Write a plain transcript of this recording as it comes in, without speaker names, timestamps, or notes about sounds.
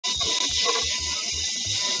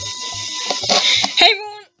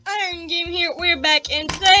back, and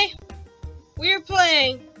today we are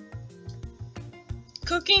playing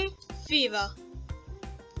Cooking Fever.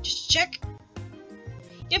 Just check.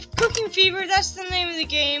 Yep, Cooking Fever, that's the name of the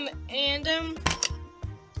game, and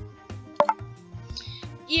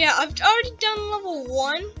yeah, I've already done level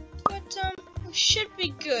 1, but we should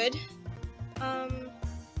be good.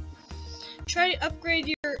 Try to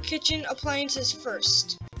upgrade your kitchen appliances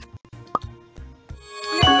first.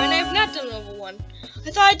 No, and I've not done level 1.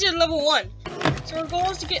 I thought I did level 1. So our goal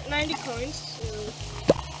is to get 90 coins.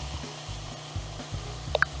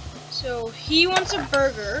 So he wants a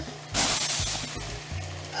burger.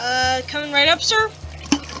 Coming right up, sir.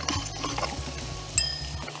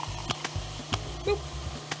 Boop.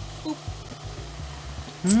 Boop.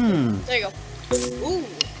 There you go. Ooh,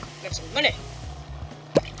 got some money.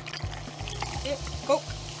 Yep, Coke.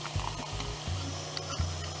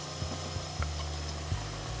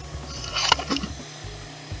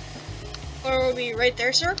 Or will be right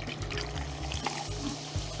there, sir.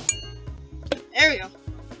 There we go.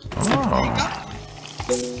 There you go.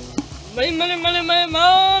 Money, money, money, money,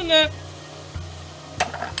 money. Get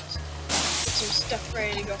some stuff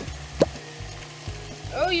ready to go.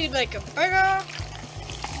 Oh, you'd like a burger?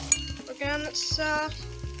 Working on that stuff.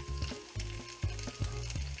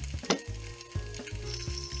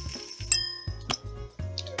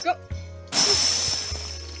 There we go.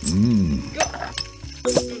 Go.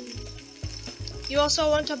 You also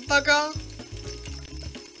want a burger? Oh,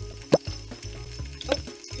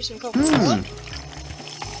 here's some Coca-Cola.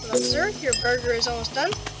 Hello, sir. Your burger is almost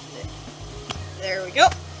done. There we go.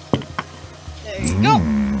 There you go.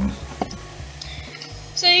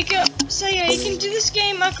 So you can do this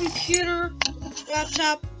game on computer,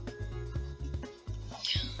 laptop,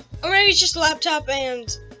 or maybe it's just laptop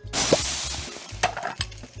and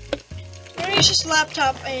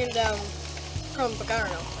Chromebook. I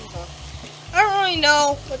don't know. I don't really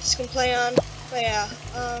know what this can play on, but yeah,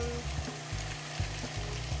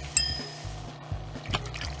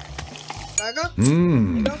 burger? There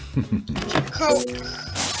you go. Coke.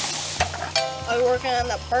 I'll be working on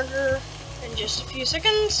that burger in just a few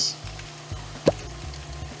seconds.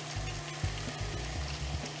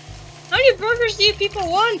 How many burgers do you people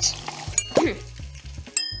want?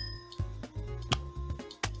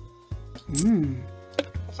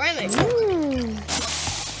 Finally, Coke.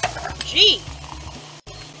 Gee.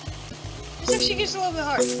 This actually gets a little bit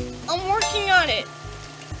hard. I'm working on it.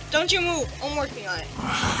 Don't you move. I'm working on it.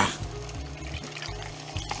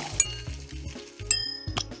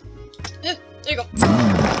 Yeah, there you go.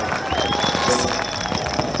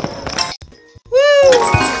 Woo!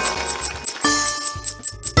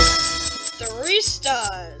 3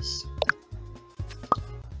 stars.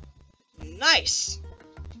 Nice.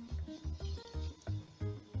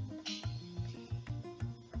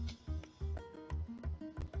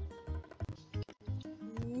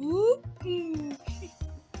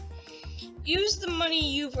 Use the money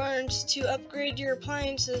you've earned to upgrade your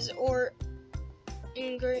appliances or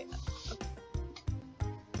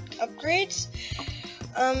upgrades.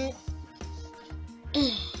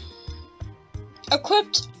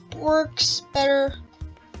 Equipment works better.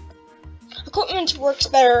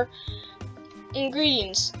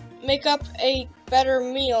 Ingredients make up a better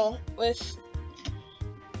meal with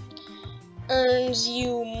earns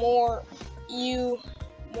you more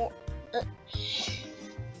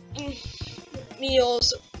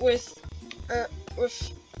meals with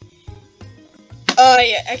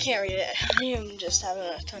yeah, I can't read it. I'm just having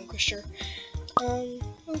a tongue twister. And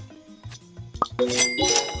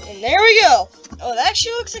there we go. Oh, that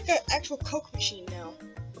actually looks like an actual Coke machine now.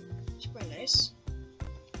 It's quite nice.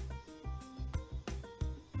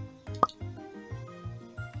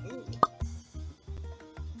 Ooh.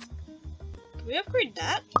 Can we upgrade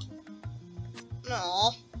that?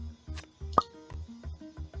 No.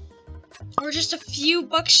 We're just a few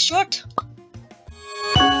bucks short.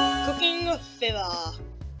 Cooking Fever.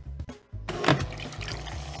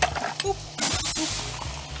 Boop, boop.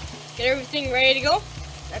 Get everything ready to go.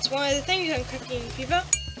 That's one of the things on Cooking Fever.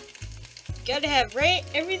 Gotta have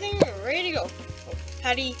everything ready to go. Oh,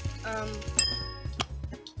 Patty, there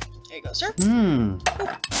you go, sir. Boop, boop.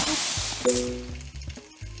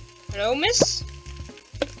 Hello, miss.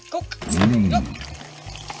 Coke. There you go.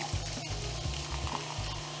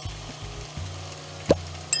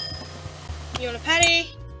 You want a patty?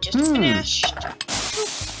 Just finished.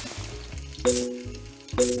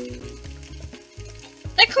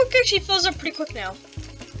 That Coke actually fills up pretty quick now.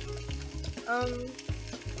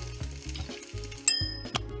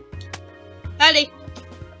 Patty.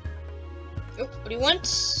 Oh, what do you want?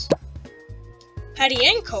 Patty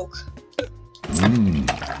and Coke.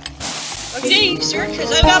 Okay, sir,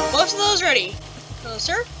 because I've got both of those ready. Hello,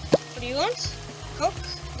 sir. What do you want? Coke?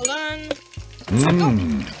 Hold on. Coke.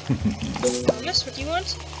 Hello, miss, what do you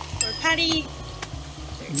want? Or patty?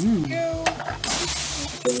 There you go.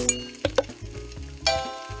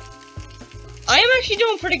 I am actually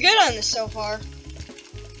doing pretty good on this so far.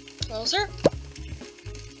 Hello, sir.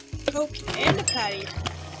 Coke and a patty.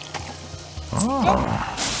 Oh.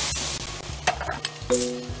 Put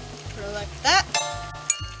it like that.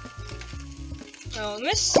 Oh,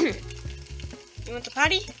 miss. You want the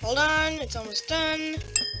patty? Hold on, it's almost done.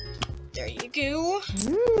 There you go.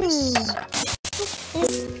 Miss.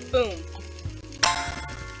 Boop, boom.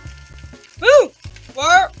 Woo!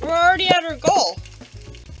 We're already at our goal.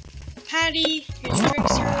 Patty, here's your drink,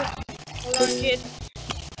 sir. Hold on, kid.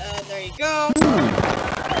 There you go.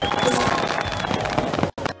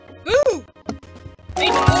 Woo!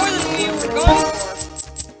 Made more than we were going for.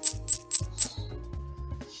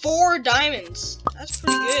 4 diamonds. That's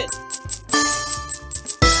pretty good.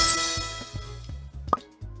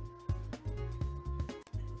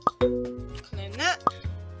 Claim that.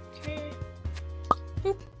 Okay.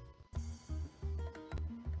 Boop.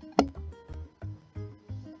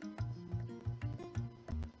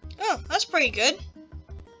 Oh, that's pretty good.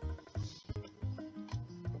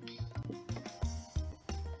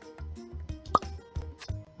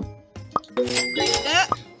 Like that.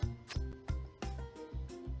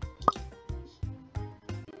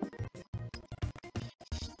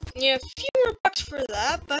 Yeah, a few more bucks for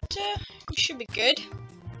that, but we should be good.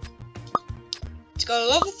 Let's go to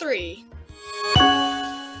level 3.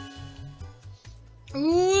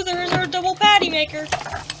 Ooh, there's our double patty maker.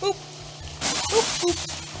 Boop. Boop, boop.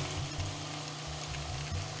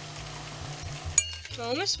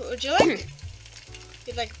 Well, miss, what would you like?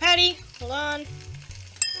 You'd like a patty? Hold on.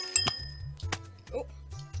 Oh.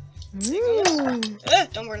 There you go, miss.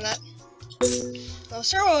 Don't burn that. Well,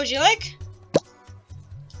 sir, what would you like?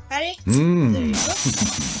 Patty? There you go.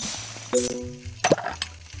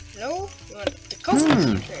 No? You want the Coke?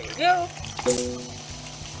 There you go.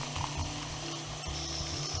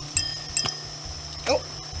 Oh.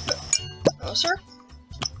 Oh, sir.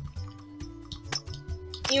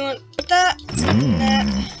 You want that? That.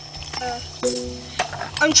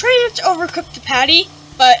 I'm trying not to overcook the patty,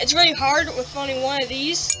 but it's really hard with only one of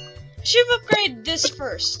these. I should have upgraded this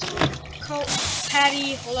first. Coke,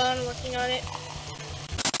 patty, hold on, working on it.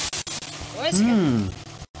 What is it? You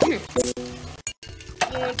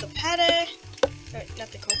want the patty? Not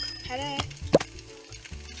the Coke, patty.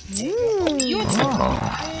 Oh, you want the Coke?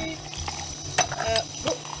 Okay.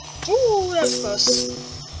 Ooh, that was close.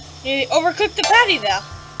 You overcooked the patty though.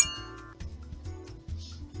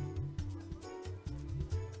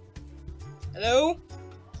 Hello?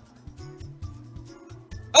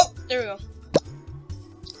 Oh, there we go.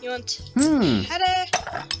 You want patty?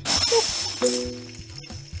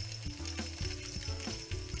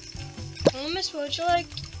 Well, miss, what would you like?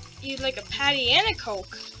 You'd like a patty and a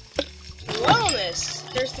Coke. Well, miss,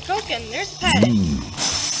 there's the Coke and there's the patty.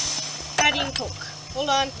 Patty and Coke. Hold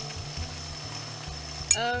on.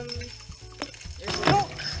 There's the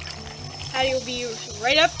Coke. Patty will be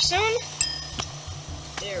right up soon.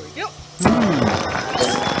 There we go.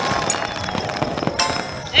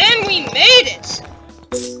 And we made it!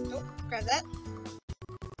 Oh, grab that.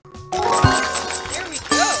 There we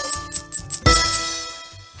go.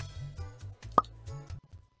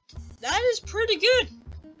 That is pretty good.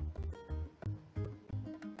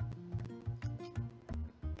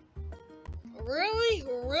 Really,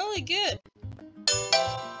 really good.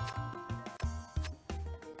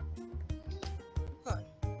 Hold on.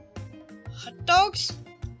 Hot dogs?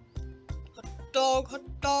 Hot dog, hot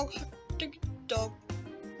dog, hot dog.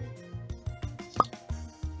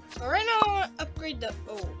 Alright, now I want to upgrade the...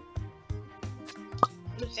 Oh.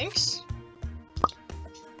 No thanks.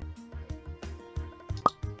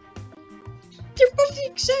 They're both the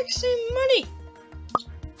exact same money.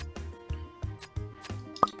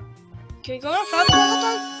 Can we go on 5 hot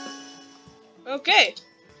dog? Okay.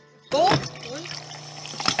 Gold. 1.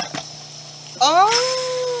 Oh.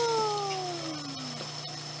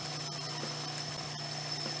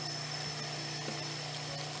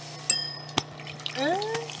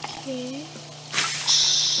 Okay.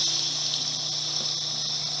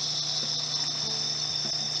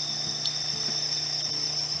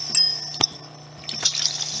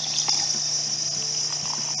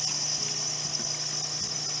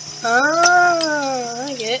 Ah,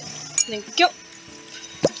 I get it. Thank you.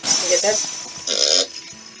 Get that.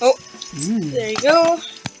 Oh, there you go.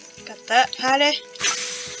 Got that patty.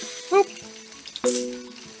 Boop.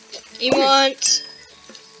 You want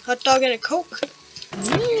hot dog and a Coke?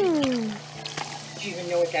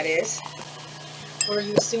 know what that is? Or are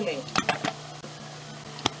you assuming?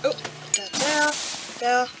 Oh, that's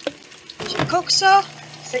there. There's your Coke saw.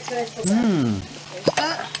 6 minutes till done. There's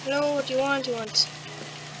that. Hello, what do you want? You want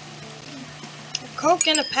a Coke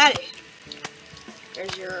and a patty.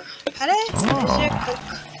 There's your patty. There's your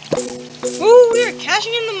Coke. Ooh, we are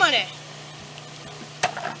cashing in the money.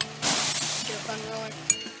 Get a fun rolling.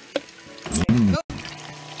 There you go.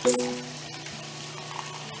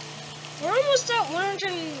 We're almost at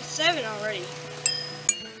 107 already.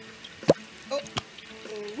 Oh.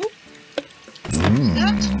 Whoop.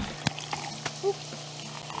 That. Whoop.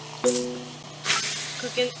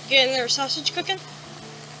 Cooking, getting their sausage cooking.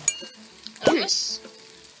 Almost.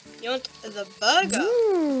 You want the burger?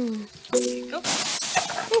 There you go.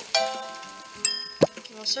 Whoop.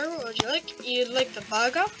 Well, sir, what would you like? You'd like the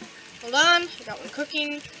burger? Hold on, I got one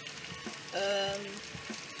cooking. There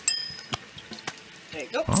you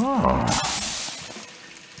go.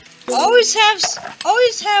 Always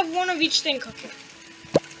have one of each thing cooking.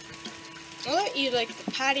 Alright, you like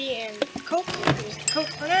the patty and Coke. Here's the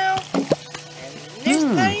Coke for now. And there's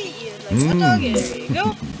the patty. You like the hot dog. There you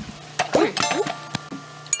go.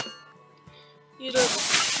 You like the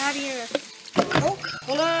patty and a Coke.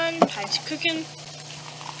 Hold on. Patty's cooking.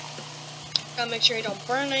 Gotta make sure you don't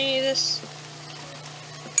burn any of this.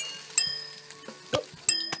 Oh.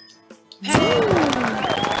 Patty.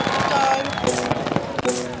 Hot dog.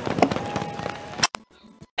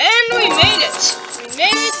 And we made it! We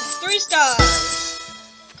made it! 3 stars!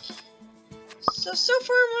 So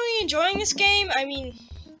far I'm really enjoying this game. I mean,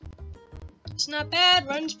 it's not bad,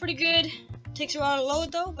 runs pretty good. Takes a while to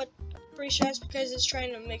load though, but pretty sure it's because it's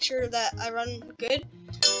trying to make sure that I run good.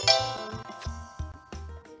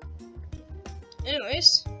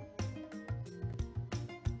 Anyways.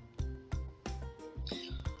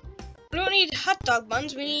 We don't need hot dog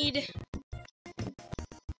buns, we need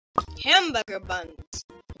hamburger buns.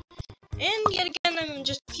 And yet again, I'm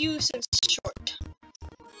just a few cents short.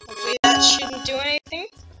 Hopefully that shouldn't do anything.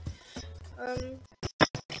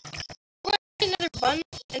 Another bun,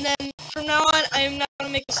 and then from now on, I am not going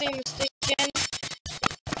to make the same mistake again.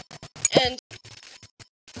 And,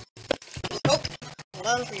 oh, hold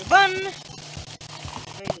on for your bun.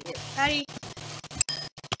 And your patty.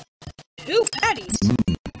 2 patties.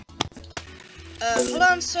 Hold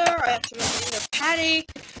on, sir, I have to make another patty.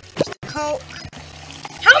 There's the Coke.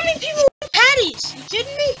 How many people want patties? You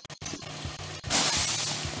kidding me?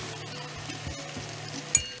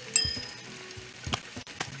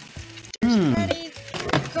 There's the patty,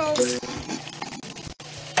 there's the Coke.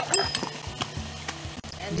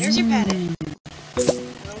 And there's your patty.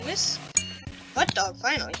 No miss. Hot dog,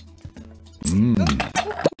 finally. Go.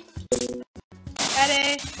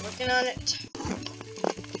 Patty, working on it.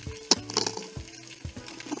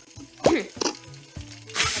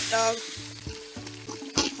 Hot dog.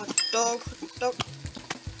 Hot dog.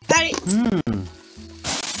 Patty.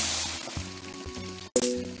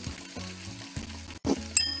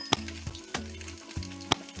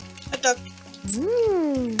 Hot dog.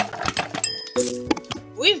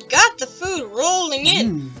 We've got the food rolling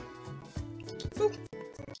in. Boop.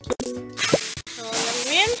 Oh, young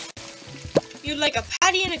man. You'd like a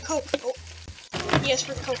patty and a Coke. Oh, he asked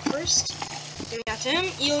for Coke first. Give that to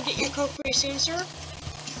him. You'll get your Coke pretty soon, sir.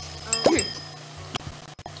 Oh,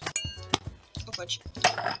 fudge.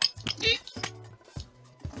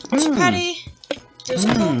 There's your patty. There's a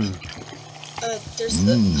Coke. There's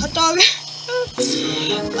the hot dog.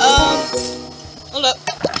 Hold up.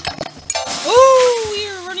 Oh, we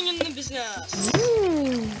are running in the business.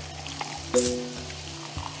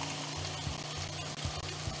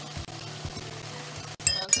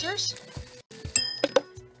 Downstairs.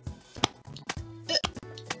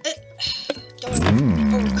 Don't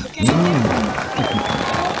overcook anything.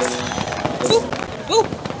 Boop, boop.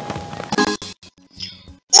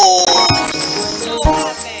 Oh, so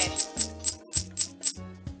happy.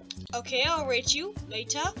 Okay, I'll rate you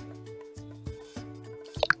later.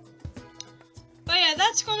 But yeah,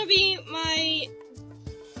 that's gonna be my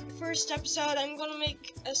first episode. I'm gonna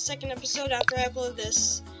make a second episode after I upload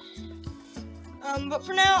this. But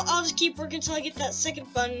for now, I'll just keep working until I get that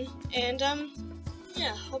second button. And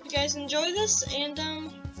yeah, hope you guys enjoy this. And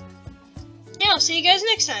yeah, I'll see you guys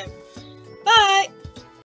next time. Bye.